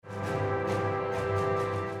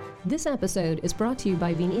This episode is brought to you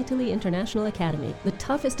by Vinitaly International Academy, the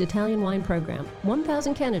toughest Italian wine program.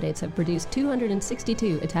 1,000 candidates have produced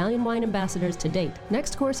 262 Italian wine ambassadors to date.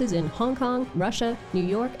 Next courses in Hong Kong, Russia, New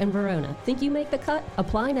York, and Verona. Think you make the cut?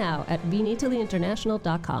 Apply now at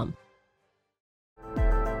vinitalyinternational.com.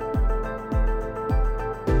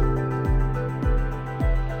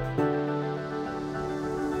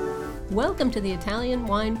 Welcome to the Italian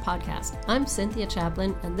Wine Podcast. I'm Cynthia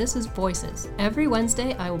Chaplin, and this is Voices. Every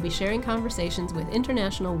Wednesday, I will be sharing conversations with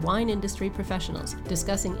international wine industry professionals,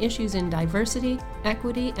 discussing issues in diversity,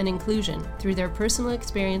 equity, and inclusion through their personal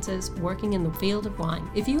experiences working in the field of wine.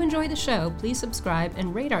 If you enjoy the show, please subscribe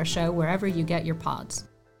and rate our show wherever you get your pods.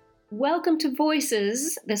 Welcome to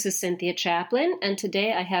Voices. This is Cynthia Chaplin, and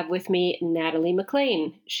today I have with me Natalie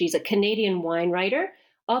MacLean. She's a Canadian wine writer,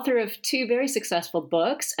 author of 2 very successful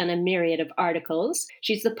books and a myriad of articles.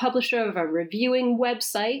 She's the publisher of a reviewing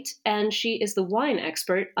website, and she is the wine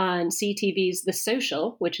expert on CTV's The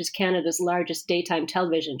Social, which is Canada's largest daytime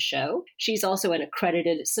television show. She's also an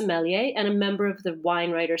accredited sommelier and a member of the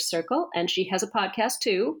Wine Writers Circle, and she has a podcast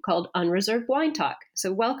too called Unreserved Wine Talk.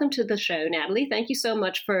 So welcome to the show, Natalie. Thank you so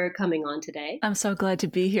much for coming on today. I'm so glad to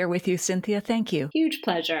be here with you, Cynthia. Thank you. Huge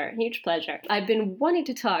pleasure. Huge pleasure. I've been wanting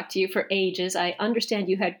to talk to you for ages. I understand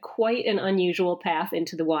you had quite an unusual path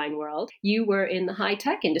into the wine world. You were in the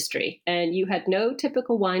high-tech industry, and you had no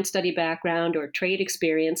typical wine study background or trade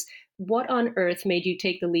experience. What on earth made you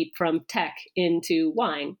take the leap from tech into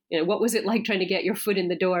wine? What was it like trying to get your foot in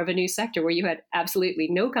the door of a new sector where you had absolutely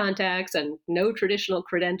no contacts and no traditional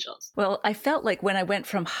credentials? Well, I felt like when I went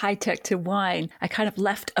from high tech to wine, I kind of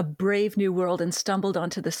left a brave new world and stumbled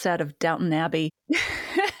onto the set of Downton Abbey.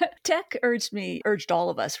 Tech urged all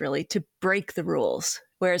of us really to break the rules,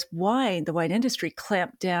 whereas the wine industry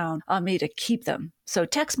clamped down on me to keep them. So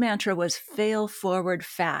tech's mantra was fail forward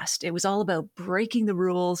fast. It was all about breaking the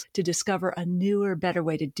rules to discover a newer, better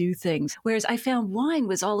way to do things. Whereas I found wine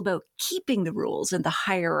was all about keeping the rules and the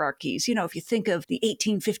hierarchies. If you think of the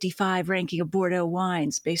 1855 ranking of Bordeaux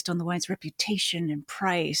wines based on the wine's reputation and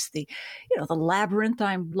price, the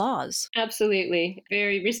labyrinthine laws. Absolutely.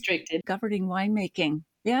 Very restricted. Governing winemaking.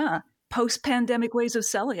 Yeah. Post-pandemic ways of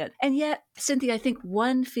selling it. And yet, Cynthia, I think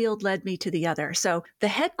one field led me to the other. So the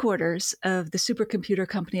headquarters of the supercomputer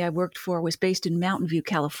company I worked for was based in Mountain View,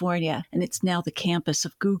 California, and it's now the campus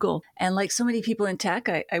of Google. And like so many people in tech,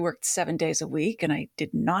 I worked 7 days a week, and I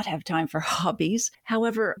did not have time for hobbies.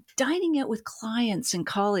 However, dining out with clients and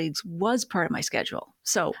colleagues was part of my schedule.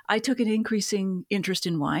 So I took an increasing interest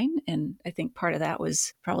in wine, and I think part of that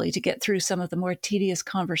was probably to get through some of the more tedious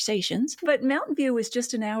conversations. But Mountain View was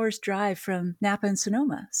just an hour's drive from Napa and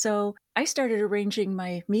Sonoma. So I started arranging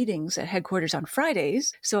my meetings at headquarters on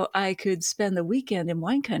Fridays so I could spend the weekend in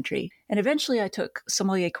wine country. And eventually I took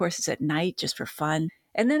sommelier courses at night just for fun.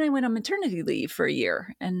 And then I went on maternity leave for a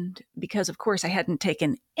year. And because, of course, I hadn't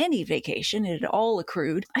taken any vacation, it had all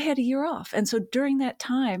accrued, I had a year off. And so during that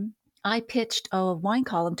time, I pitched a wine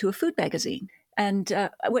column to a food magazine. And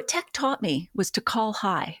what tech taught me was to call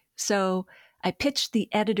high. So I pitched the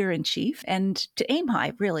editor-in-chief and to aim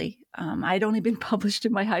high, really. I'd only been published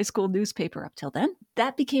in my high school newspaper up till then.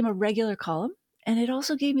 That became a regular column. And it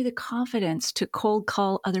also gave me the confidence to cold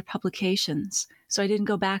call other publications. So I didn't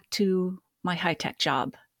go back to my high-tech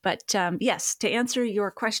job. But yes, to answer your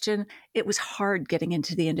question, it was hard getting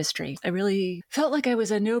into the industry. I really felt like I was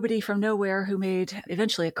a nobody from nowhere who made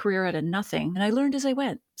eventually a career out of nothing. And I learned as I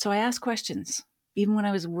went. So I asked questions, even when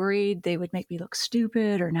I was worried they would make me look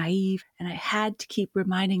stupid or naive. And I had to keep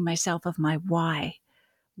reminding myself of my why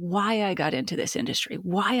I got into this industry,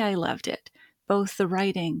 why I loved it, both the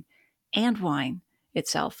writing and wine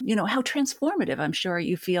itself. How transformative, I'm sure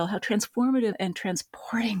you feel, how transformative and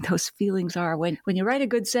transporting those feelings are when you write a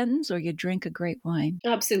good sentence or you drink a great wine.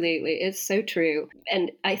 Absolutely. It's so true.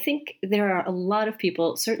 And I think there are a lot of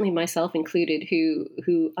people, certainly myself included,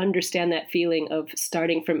 who understand that feeling of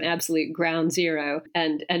starting from absolute ground zero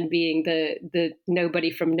and being the nobody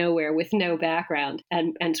from nowhere with no background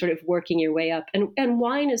and sort of working your way up. And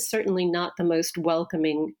wine is certainly not the most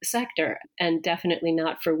welcoming sector and definitely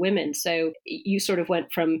not for women. So you sort of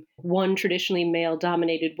went from one traditionally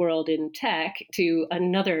male-dominated world in tech to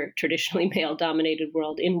another traditionally male-dominated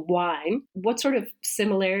world in wine. What sort of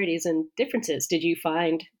similarities and differences did you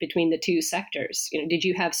find between the two sectors? Did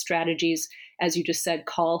you have strategies, as you just said,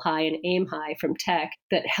 call high and aim high from tech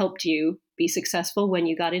that helped you be successful when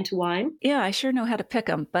you got into wine? Yeah, I sure know how to pick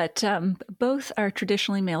them, but both are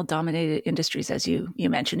traditionally male-dominated industries, as you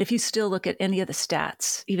mentioned. If you still look at any of the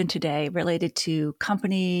stats, even today, related to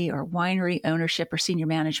company or winery ownership or senior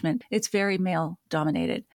management, it's very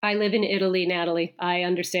male-dominated. I live in Italy, Natalie. I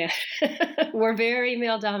understand. We're very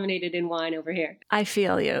male dominated in wine over here. I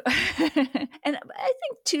feel you. And I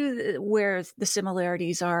think, too, where the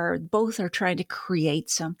similarities are, both are trying to create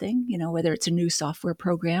something, whether it's a new software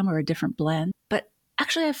program or a different blend. But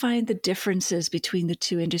actually, I find the differences between the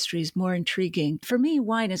two industries more intriguing. For me,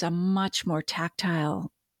 wine is a much more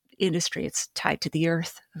tactile industry. It's tied to the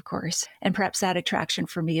earth, of course. And perhaps that attraction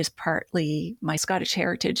for me is partly my Scottish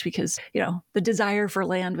heritage because, the desire for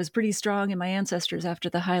land was pretty strong in my ancestors after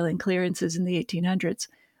the Highland clearances in the 1800s.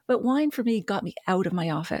 But wine for me got me out of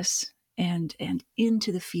my office and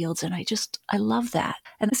into the fields. And I love that.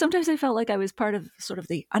 And sometimes I felt like I was part of sort of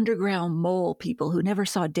the underground mole people who never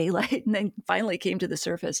saw daylight and then finally came to the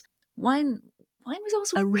surface. Wine was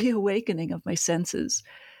also a reawakening of my senses.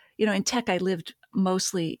 In tech, I lived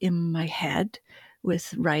mostly in my head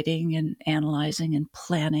with writing and analyzing and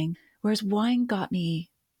planning, whereas wine got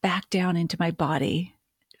me back down into my body,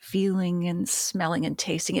 feeling and smelling and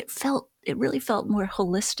tasting. It really felt more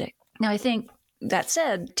holistic. Now, I think that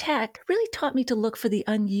said, tech really taught me to look for the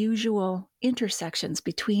unusual intersections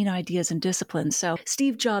between ideas and disciplines. So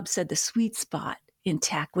Steve Jobs said the sweet spot in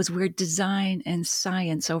tech was where design and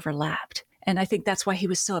science overlapped. And I think that's why he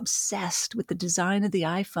was so obsessed with the design of the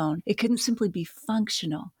iPhone. It couldn't simply be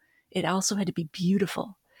functional. It also had to be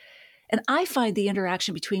beautiful. And I find the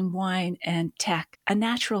interaction between wine and tech a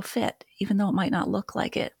natural fit, even though it might not look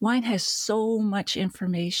like it. Wine has so much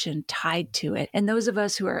information tied to it. And those of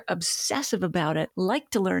us who are obsessive about it like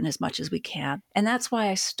to learn as much as we can. And that's why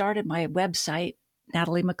I started my website,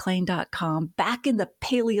 NatalieMacLean.com, back in the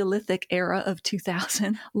Paleolithic era of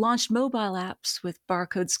 2000, launched mobile apps with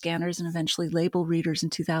barcode scanners and eventually label readers in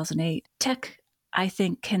 2008. Tech, I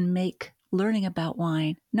think, can make learning about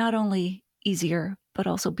wine not only easier, but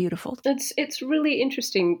also beautiful. It's really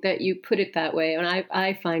interesting that you put it that way. And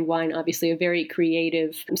I find wine obviously a very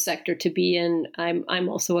creative sector to be in. I'm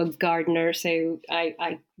also a gardener, so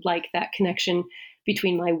I like that connection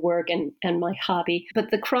between my work and my hobby.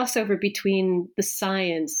 But the crossover between the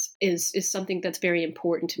science is something that's very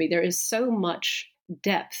important to me. There is so much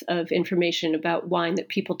depth of information about wine that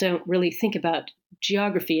people don't really think about.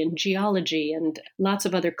 Geography and geology and lots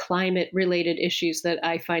of other climate related issues that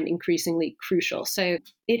I find increasingly crucial. So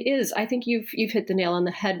it is, I think you've hit the nail on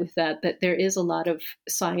the head with that there is a lot of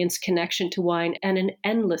science connection to wine and an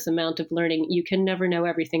endless amount of learning. You can never know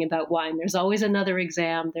everything about wine. There's always another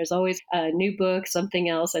exam. There's always a new book, something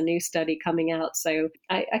else, a new study coming out. So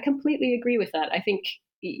I completely agree with that. I think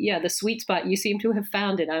the sweet spot, you seem to have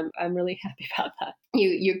found it. I'm really happy about that.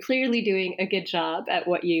 You're clearly doing a good job at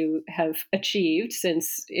what you have achieved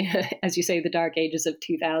since, as you say, the dark ages of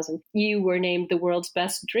 2000. You were named the world's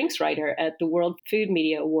best drinks writer at the World Food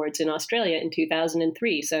Media Awards in Australia in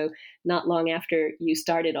 2003. So not long after you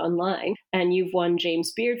started online. And you've won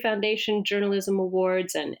James Beard Foundation Journalism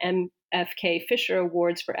Awards and MFK Fisher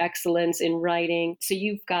Awards for excellence in writing. So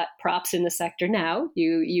you've got props in the sector now.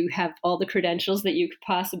 You have all the credentials that you could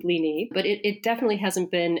possibly need, but it definitely hasn't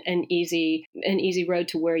been an easy road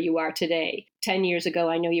to where you are today. 10 years ago,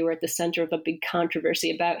 I know you were at the center of a big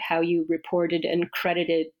controversy about how you reported and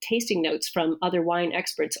credited tasting notes from other wine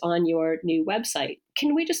experts on your new website.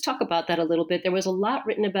 Can we just talk about that a little bit? There was a lot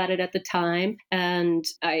written about it at the time, and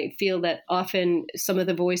I feel that often some of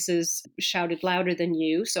the voices shouted louder than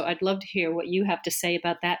you. So I'd love to hear what you have to say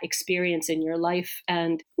about that experience in your life,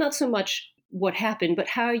 and not so much what happened, but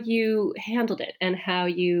how you handled it and how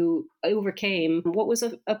you overcame what was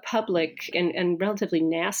a public and relatively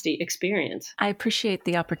nasty experience. I appreciate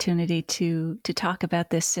the opportunity to talk about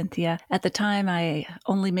this, Cynthia. At the time, I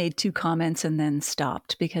only made 2 comments and then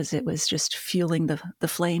stopped because it was just fueling the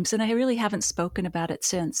flames, and I really haven't spoken about it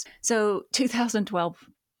since. So 2012,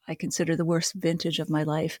 I consider the worst vintage of my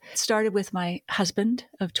life. It started with my husband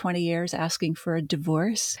of 20 years asking for a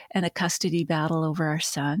divorce and a custody battle over our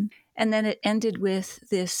son. And then it ended with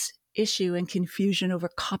this issue and confusion over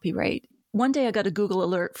copyright. One day I got a Google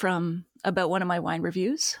alert about one of my wine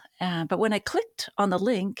reviews. But when I clicked on the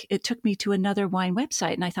link, it took me to another wine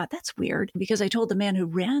website. And I thought, that's weird, because I told the man who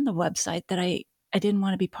ran the website that I didn't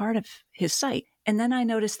want to be part of his site. And then I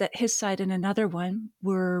noticed that his site and another one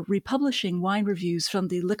were republishing wine reviews from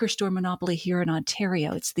the liquor store monopoly here in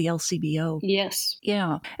Ontario. It's the LCBO. Yes.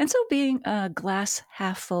 Yeah. And so being a glass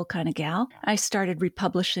half full kind of gal, I started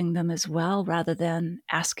republishing them as well, rather than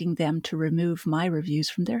asking them to remove my reviews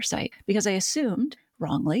from their site, because I assumed,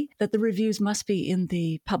 wrongly, that the reviews must be in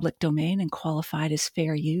the public domain and qualified as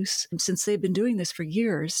fair use, since they've been doing this for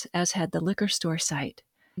years, as had the liquor store site.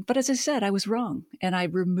 But as I said, I was wrong, and I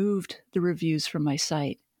removed the reviews from my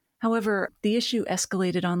site. However, the issue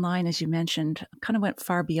escalated online, as you mentioned, kind of went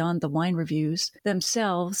far beyond the wine reviews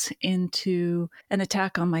themselves into an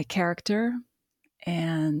attack on my character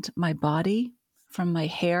and my body, from my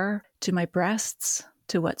hair to my breasts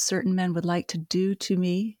to what certain men would like to do to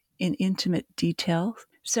me in intimate detail,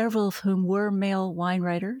 several of whom were male wine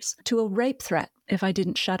writers, to a rape threat if I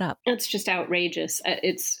didn't shut up. It's just outrageous.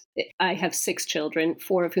 I have 6 children,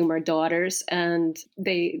 4 of whom are daughters, and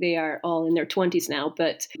they are all in their 20s now.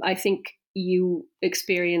 But I think you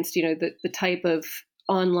experienced, the type of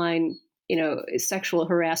online, sexual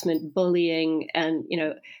harassment, bullying, and,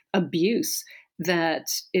 abuse that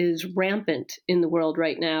is rampant in the world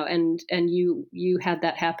right now. And you had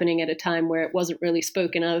that happening at a time where it wasn't really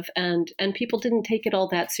spoken of, and people didn't take it all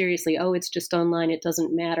that seriously. Oh, it's just online, it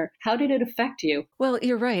doesn't matter. How did it affect you? Well,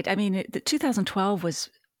 you're right. I mean, 2012 was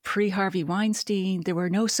pre-Harvey Weinstein. There were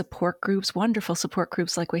no support groups, wonderful support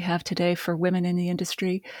groups like we have today for women in the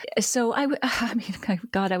industry. So I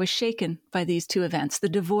was shaken by these 2 events, the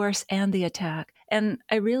divorce and the attack. And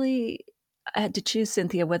I had to choose,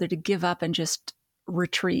 Cynthia, whether to give up and just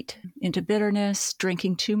retreat into bitterness,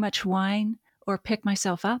 drinking too much wine, or pick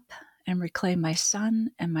myself up and reclaim my son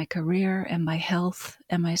and my career and my health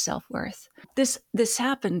and my self-worth. This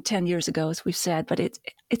happened 10 years ago, as we've said, but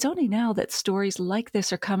it's only now that stories like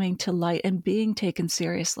this are coming to light and being taken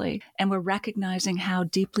seriously. And we're recognizing how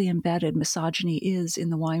deeply embedded misogyny is in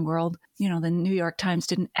the wine world. The New York Times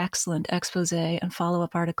did an excellent expose and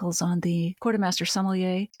follow-up articles on the quartermaster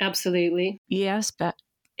sommelier. Absolutely. Yes, but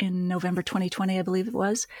in November 2020, I believe it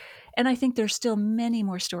was. And I think there's still many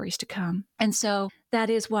more stories to come. And so that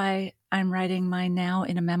is why I'm writing mine now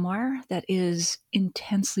in a memoir that is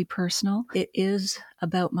intensely personal. It is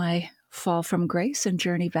about my fall from grace and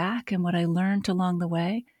journey back and what I learned along the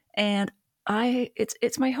way. And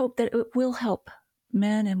it's my hope that it will help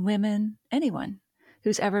men and women, anyone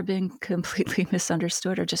who's ever been completely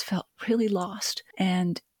misunderstood or just felt really lost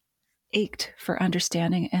and ached for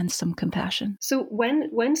understanding and some compassion. So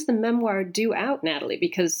when's the memoir due out, Natalie?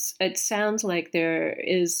 Because it sounds like there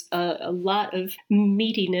is a lot of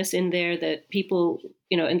meatiness in there that people,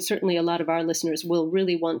 and certainly a lot of our listeners will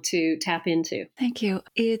really want to tap into. Thank you.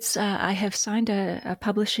 It's I have signed a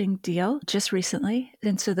publishing deal just recently,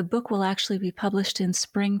 and so the book will actually be published in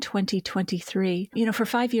spring 2023. For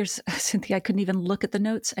 5 years, Cynthia, I couldn't even look at the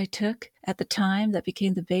notes I took at the time that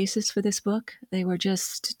became the basis for this book. They were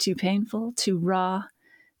just too painful, too raw,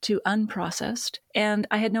 too unprocessed. And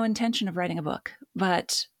I had no intention of writing a book,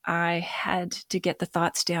 but I had to get the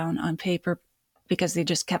thoughts down on paper because they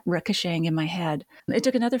just kept ricocheting in my head. It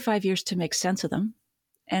took another 5 years to make sense of them.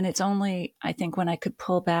 And it's only, I think, when I could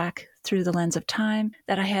pull back through the lens of time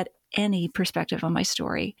that I had any perspective on my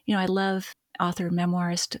story. I love author and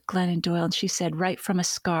memoirist Glennon Doyle, and she said, "Write from a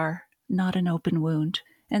scar, not an open wound."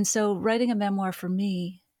 And so writing a memoir for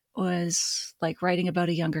me was like writing about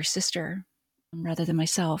a younger sister rather than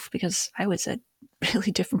myself, because I was a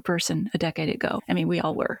really different person a decade ago. I mean, we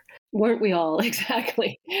all were. Weren't we all?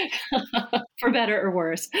 Exactly. For better or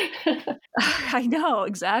worse. I know,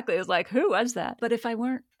 exactly. It was like, who was that? But if I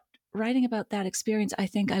weren't writing about that experience, I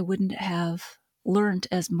think I wouldn't have learned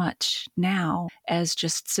as much now as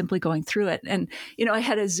just simply going through it. And, I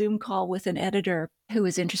had a Zoom call with an editor who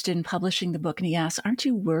was interested in publishing the book. And he asked, "Aren't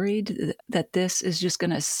you worried that this is just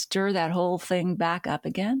going to stir that whole thing back up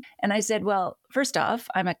again?" And I said, "Well, first off,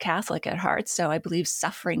 I'm a Catholic at heart, so I believe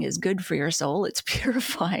suffering is good for your soul. It's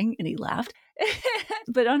purifying." And he laughed.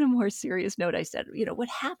 But on a more serious note, I said, what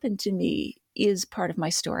happened to me is part of my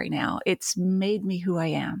story now. It's made me who I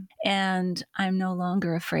am. And I'm no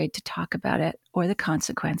longer afraid to talk about it or the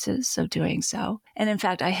consequences of doing so. And in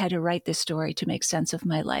fact, I had to write this story to make sense of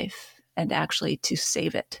my life and actually to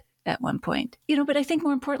save it at one point. But I think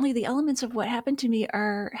more importantly, the elements of what happened to me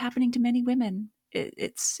are happening to many women.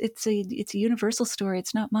 It's a universal story.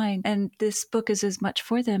 It's not mine. And this book is as much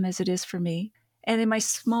for them as it is for me. And in my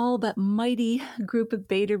small but mighty group of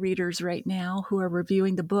beta readers right now who are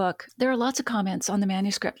reviewing the book, there are lots of comments on the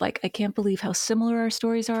manuscript, like, "I can't believe how similar our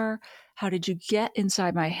stories are. How did you get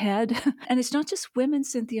inside my head?" And it's not just women,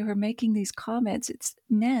 Cynthia, who are making these comments. It's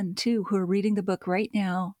men, too, who are reading the book right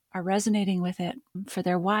now, are resonating with it for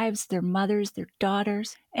their wives, their mothers, their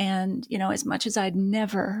daughters. And, as much as I'd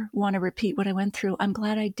never want to repeat what I went through, I'm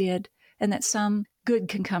glad I did. And that some good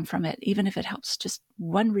can come from it, even if it helps just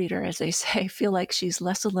one reader, as they say, feel like she's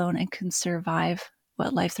less alone and can survive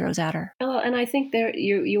what life throws at her. Well, and I think there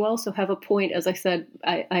you also have a point. As I said,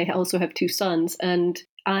 I also have two sons, and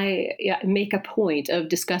I make a point of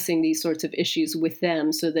discussing these sorts of issues with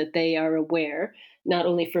them so that they are aware, not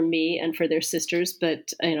only for me and for their sisters,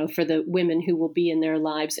 but for the women who will be in their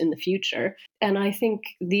lives in the future. And I think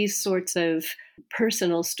these sorts of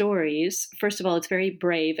personal stories, first of all, it's very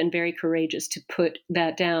brave and very courageous to put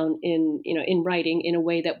that down in writing in a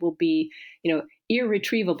way that will be,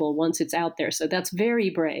 irretrievable once it's out there. So that's very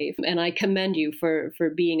brave, and I commend you for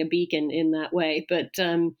being a beacon in that way. But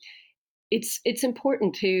it's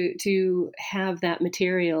important to have that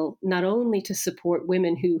material not only to support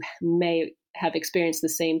women who may have experienced the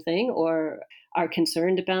same thing or are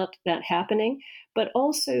concerned about that happening, but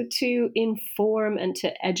also to inform and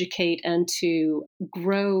to educate and to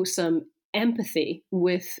grow some empathy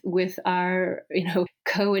with our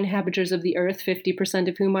co-inhabitants of the earth, 50%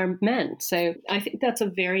 of whom are men. So I think that's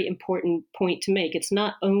a very important point to make. It's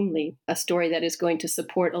not only a story that is going to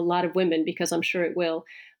support a lot of women, because I'm sure it will,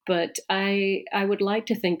 but I would like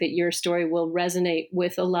to think that your story will resonate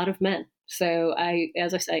with a lot of men. So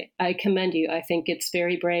as I say, I commend you. I think it's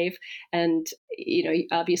very brave, and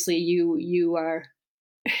obviously you are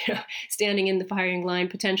standing in the firing line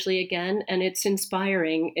potentially again, and it's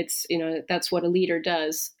inspiring. It's that's what a leader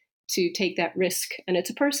does, to take that risk, and it's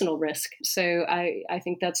a personal risk. So I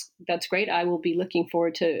think that's great. I will be looking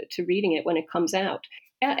forward to reading it when it comes out.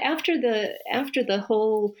 After the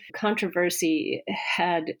whole controversy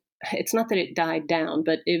had, it's not that it died down,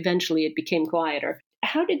 but eventually it became quieter.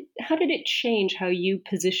 How did it change how you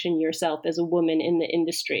position yourself as a woman in the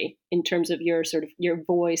industry in terms of your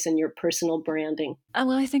voice and your personal branding?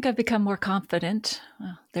 Well, I think I've become more confident.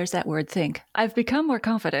 Well, there's that word, think. I've become more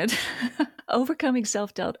confident. Overcoming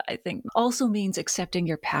self-doubt, I think, also means accepting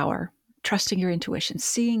your power, trusting your intuition,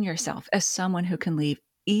 seeing yourself as someone who can lead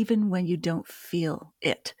even when you don't feel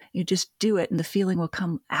it. You just do it, and the feeling will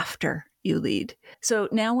come after you lead. So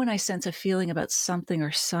now when I sense a feeling about something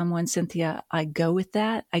or someone, Cynthia, I go with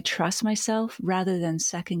that. I trust myself rather than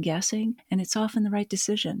second guessing, and it's often the right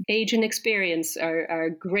decision. Age and experience are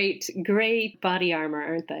great body armor,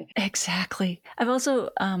 aren't they? Exactly. I've also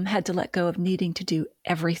had to let go of needing to do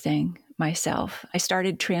everything myself. I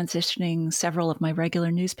started transitioning several of my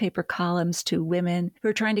regular newspaper columns to women who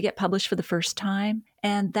are trying to get published for the first time.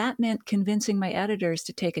 And that meant convincing my editors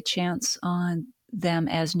to take a chance on them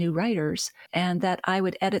as new writers, and that I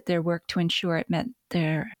would edit their work to ensure it met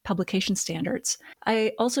their publication standards.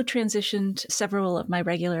 I also transitioned several of my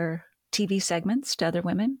regular TV segments to other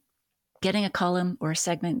women. Getting a column or a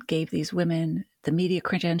segment gave these women the media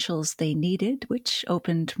credentials they needed, which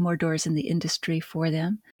opened more doors in the industry for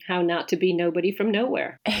them. How not to be nobody from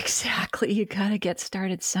nowhere. Exactly. You got to get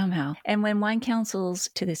started somehow. And when wine councils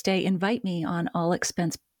to this day invite me on all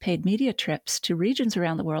expense paid media trips to regions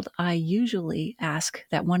around the world, I usually ask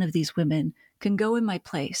that one of these women can go in my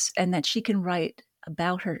place and that she can write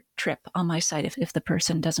about her trip on my site if the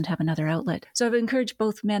person doesn't have another outlet. So I've encouraged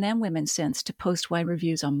both men and women since to post wine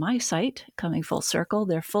reviews on my site, coming full circle.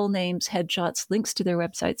 Their full names, headshots, links to their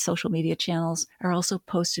websites, social media channels are also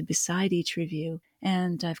posted beside each review.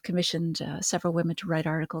 And I've commissioned several women to write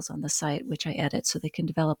articles on the site, which I edit so they can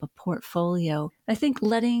develop a portfolio. I think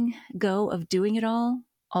letting go of doing it all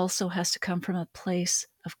also has to come from a place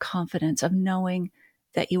of confidence, of knowing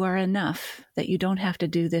that you are enough, that you don't have to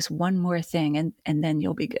do this one more thing and then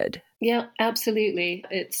you'll be good. Yeah, absolutely.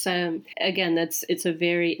 It's it's a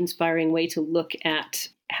very inspiring way to look at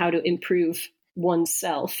how to improve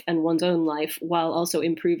oneself and one's own life while also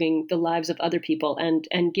improving the lives of other people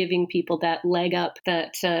and giving people that leg up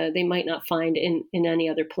that they might not find in any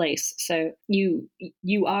other place. So you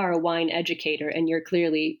are a wine educator, and you're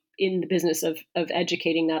clearly in the business of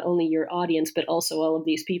educating not only your audience, but also all of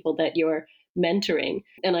these people that you're mentoring.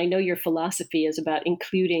 And I know your philosophy is about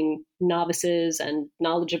including novices and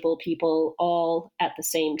knowledgeable people all at the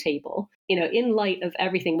same table. In light of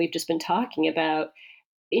everything we've just been talking about,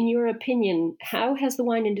 in your opinion, how has the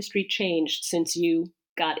wine industry changed since you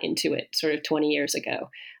got into it sort of 20 years ago?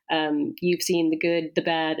 You've seen the good, the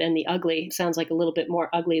bad, and the ugly. It sounds like a little bit more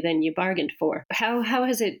ugly than you bargained for. How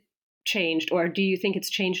has it changed, or do you think it's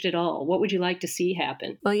changed at all? What would you like to see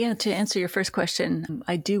happen? Well, yeah, to answer your first question,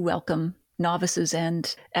 I do welcome novices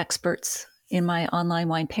and experts in my online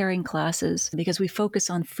wine pairing classes because we focus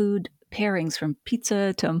on food pairings from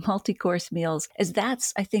pizza to multi-course meals, as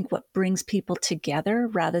that's, I think, what brings people together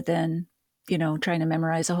rather than trying to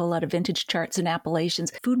memorize a whole lot of vintage charts and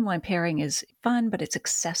appellations. Food and wine pairing is fun, but it's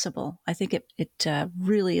accessible. I think it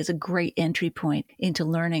really is a great entry point into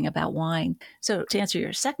learning about wine. So to answer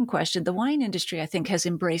your second question, the wine industry, I think, has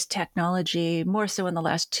embraced technology more so in the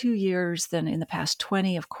last 2 years than in the past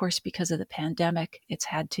 20, of course, because of the pandemic. It's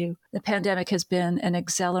had to. The pandemic has been an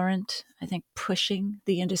accelerant, I think, pushing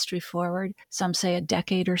the industry forward. Some say a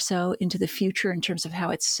decade or so into the future in terms of how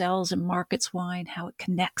it sells and markets wine, how it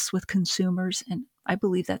connects with consumers. And I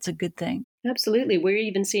believe that's a good thing. Absolutely. We're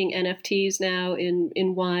even seeing NFTs now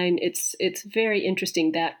in wine. It's very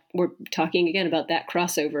interesting that we're talking again about that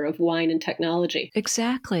crossover of wine and technology.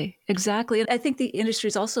 Exactly. And I think the industry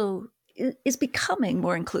is becoming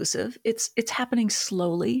more inclusive. It's happening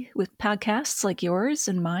slowly with podcasts like yours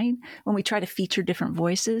and mine. When we try to feature different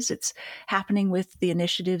voices, it's happening with the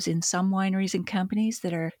initiatives in some wineries and companies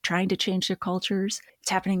that are trying to change their cultures.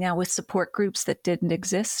 It's happening now with support groups that didn't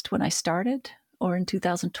exist when I started or in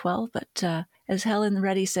 2012. But as Helen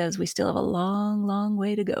Reddy says, we still have a long, long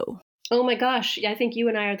way to go. Oh my gosh. I think you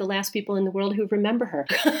and I are the last people in the world who remember her.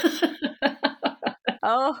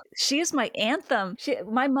 Oh, she is my anthem.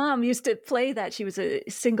 My mom used to play that. She was a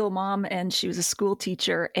single mom and she was a school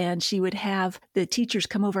teacher, and she would have the teachers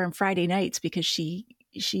come over on Friday nights because she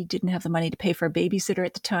didn't have the money to pay for a babysitter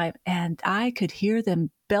at the time. And I could hear them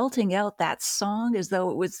belting out that song as though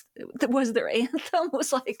it was their anthem. It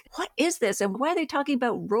was like, what is this? And why are they talking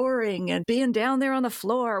about roaring and being down there on the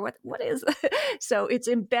floor? What is that? So it's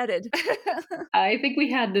embedded. I think we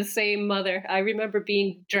had the same mother. I remember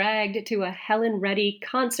being dragged to a Helen Reddy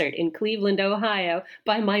concert in Cleveland, Ohio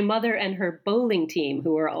by my mother and her bowling team,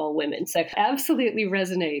 who are all women. So absolutely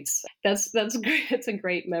resonates. That's great. It's a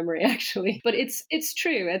great memory, actually. But it's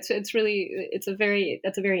true. That's a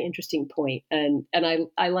very interesting point. And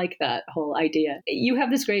I like that whole idea. You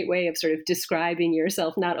have this great way of sort of describing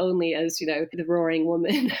yourself, not only as, the roaring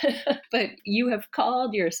woman, but you have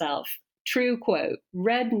called yourself, true quote,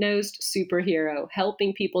 red-nosed superhero,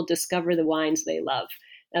 helping people discover the wines they love.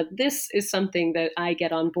 Now, this is something that I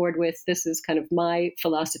get on board with. This is kind of my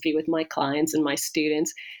philosophy with my clients and my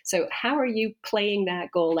students. So how are you playing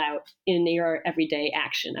that goal out in your everyday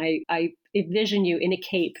action? I envision you in a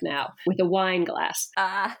cape now with a wine glass.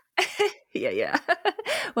 Yeah.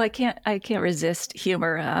 Well, I can't resist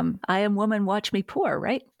humor. I am woman, watch me pour,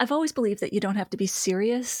 right? I've always believed that you don't have to be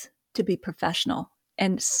serious to be professional.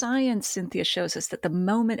 And science, Cynthia, shows us that the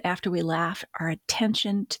moment after we laugh, our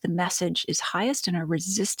attention to the message is highest and our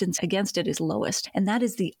resistance against it is lowest. And that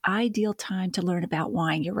is the ideal time to learn about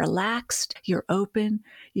wine. You're relaxed, you're open,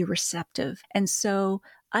 you're receptive. And so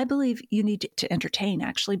I believe you need to entertain,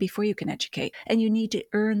 actually, before you can educate. And you need to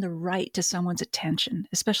earn the right to someone's attention,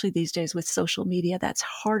 especially these days with social media. That's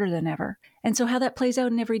harder than ever. And so how that plays out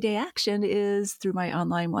in everyday action is through my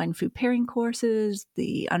online wine food pairing courses,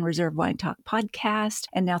 the Unreserved Wine Talk podcast,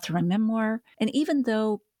 and now through my memoir. And even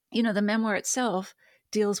though, the memoir itself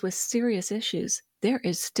deals with serious issues, there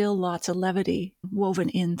is still lots of levity woven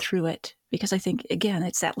in through it. Because I think, again,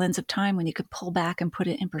 it's that lens of time when you can pull back and put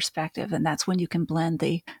it in perspective. And that's when you can blend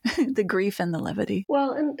the grief and the levity.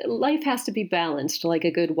 Well, and life has to be balanced like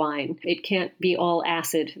a good wine. It can't be all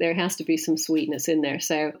acid. There has to be some sweetness in there.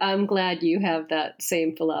 So I'm glad you have that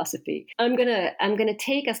same philosophy. I'm gonna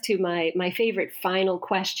take us to my favorite final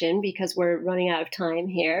question because we're running out of time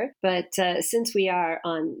here. But since we are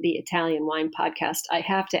on the Italian Wine Podcast, I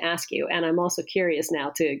have to ask you, and I'm also curious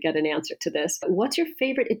now to get an answer to this. What's your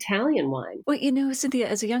favorite Italian wine? Well, Cynthia,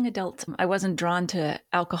 as a young adult, I wasn't drawn to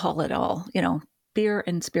alcohol at all. Beer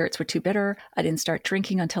and spirits were too bitter. I didn't start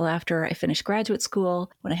drinking until after I finished graduate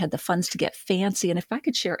school, when I had the funds to get fancy. And if I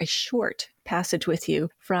could share a short passage with you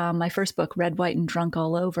from my first book, Red, White, and Drunk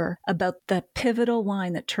All Over, about the pivotal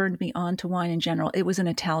wine that turned me on to wine in general, it was an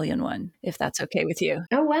Italian one, if that's okay with you.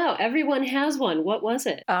 Oh, wow. Everyone has one. What was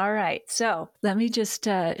it? All right. So let me just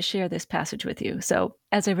share this passage with you. So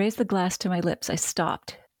as I raised the glass to my lips, I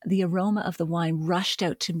stopped. The aroma of the wine rushed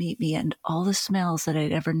out to meet me, and all the smells that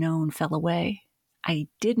I'd ever known fell away. I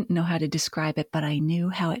didn't know how to describe it, but I knew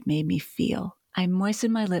how it made me feel. I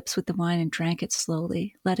moistened my lips with the wine and drank it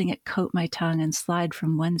slowly, letting it coat my tongue and slide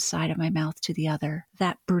from one side of my mouth to the other.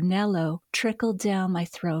 That Brunello trickled down my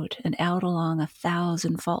throat and out along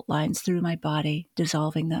 1,000 fault lines through my body,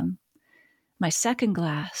 dissolving them. My second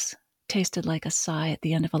glass tasted like a sigh at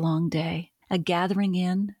the end of a long day, a gathering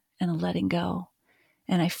in and a letting go.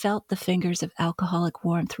 And I felt the fingers of alcoholic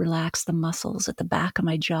warmth relax the muscles at the back of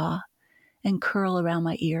my jaw and curl around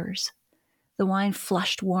my ears. The wine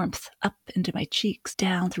flushed warmth up into my cheeks,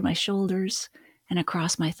 down through my shoulders, and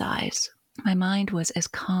across my thighs. My mind was as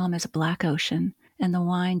calm as a black ocean, and the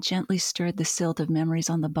wine gently stirred the silt of memories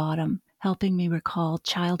on the bottom, helping me recall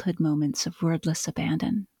childhood moments of wordless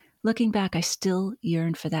abandon. Looking back, I still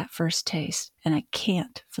yearn for that first taste, and I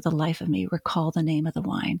can't, for the life of me, recall the name of the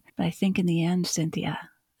wine. But I think in the end, Cynthia,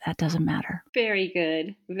 that doesn't matter. Very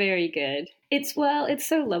good. Very good. It's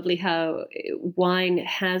so lovely how wine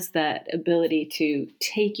has that ability to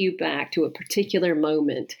take you back to a particular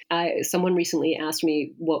moment. Someone recently asked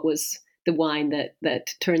me what was the wine that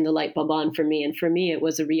turned the light bulb on for me. And for me, it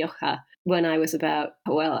was a Rioja. When I was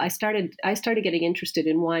I started getting interested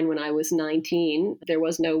in wine when I was 19. There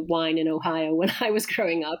was no wine in Ohio when I was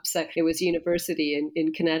growing up, so it was university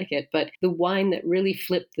in Connecticut. But the wine that really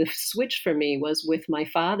flipped the switch for me was with my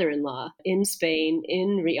father-in-law in Spain,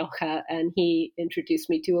 in Rioja, and he introduced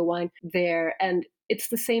me to a wine there. And it's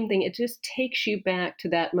the same thing. It just takes you back to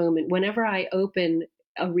that moment. Whenever I open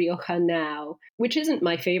a Rioja now, which isn't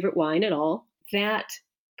my favorite wine at all, that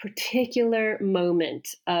particular moment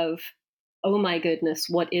of, oh my goodness,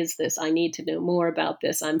 what is this? I need to know more about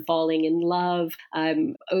this. I'm falling in love.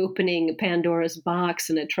 I'm opening Pandora's box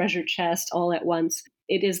and a treasure chest all at once.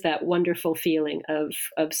 It is that wonderful feeling of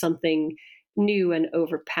something new and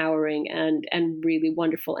overpowering and really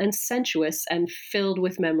wonderful and sensuous and filled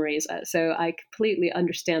with memories. So I completely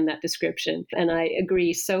understand that description. And I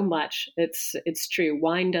agree so much. It's true.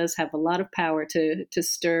 Wine does have a lot of power to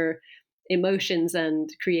stir emotions and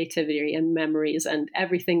creativity and memories and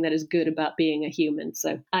everything that is good about being a human.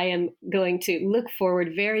 So I am going to look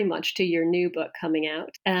forward very much to your new book coming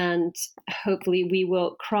out. And hopefully we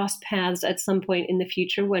will cross paths at some point in the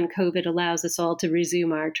future when COVID allows us all to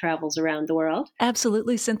resume our travels around the world.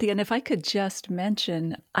 Absolutely, Cynthia. And if I could just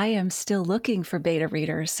mention, I am still looking for beta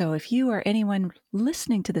readers. So if you or anyone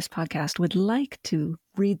listening to this podcast would like to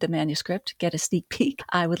read the manuscript, get a sneak peek,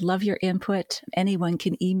 I would love your input. Anyone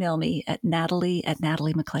can email me at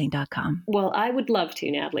natalie@nataliemaclean.com. Well, I would love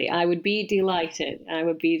to, Natalie. I would be delighted.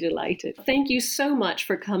 Thank you so much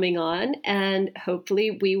for coming on, and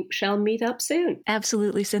hopefully we shall meet up soon.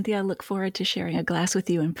 Absolutely, Cynthia. I look forward to sharing a glass with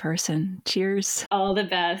you in person. Cheers. All the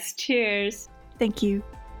best. Cheers. Thank you.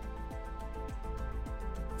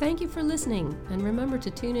 Thank you for listening, and remember to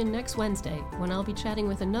tune in next Wednesday when I'll be chatting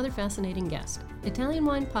with another fascinating guest. Italian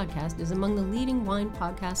Wine Podcast is among the leading wine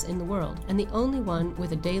podcasts in the world and the only one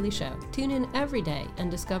with a daily show. Tune in every day and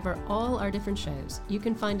discover all our different shows. You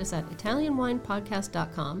can find us at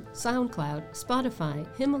ItalianWinePodcast.com, SoundCloud,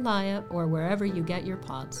 Spotify, Himalaya, or wherever you get your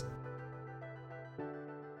pods.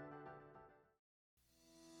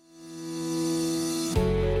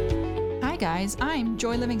 guys, I'm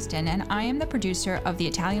Joy Livingston, and I am the producer of the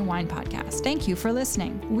Italian Wine Podcast. Thank you for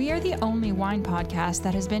listening. We are the only wine podcast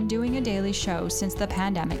that has been doing a daily show since the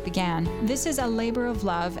pandemic began. This is a labor of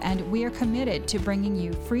love, and we are committed to bringing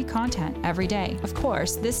you free content every day. Of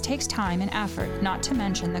course, this takes time and effort, not to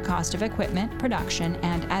mention the cost of equipment, production,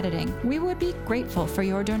 and editing. We would be grateful for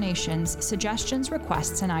your donations, suggestions,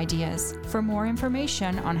 requests, and ideas. For more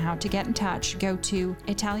information on how to get in touch, go to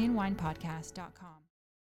ItalianWinePodcast.com.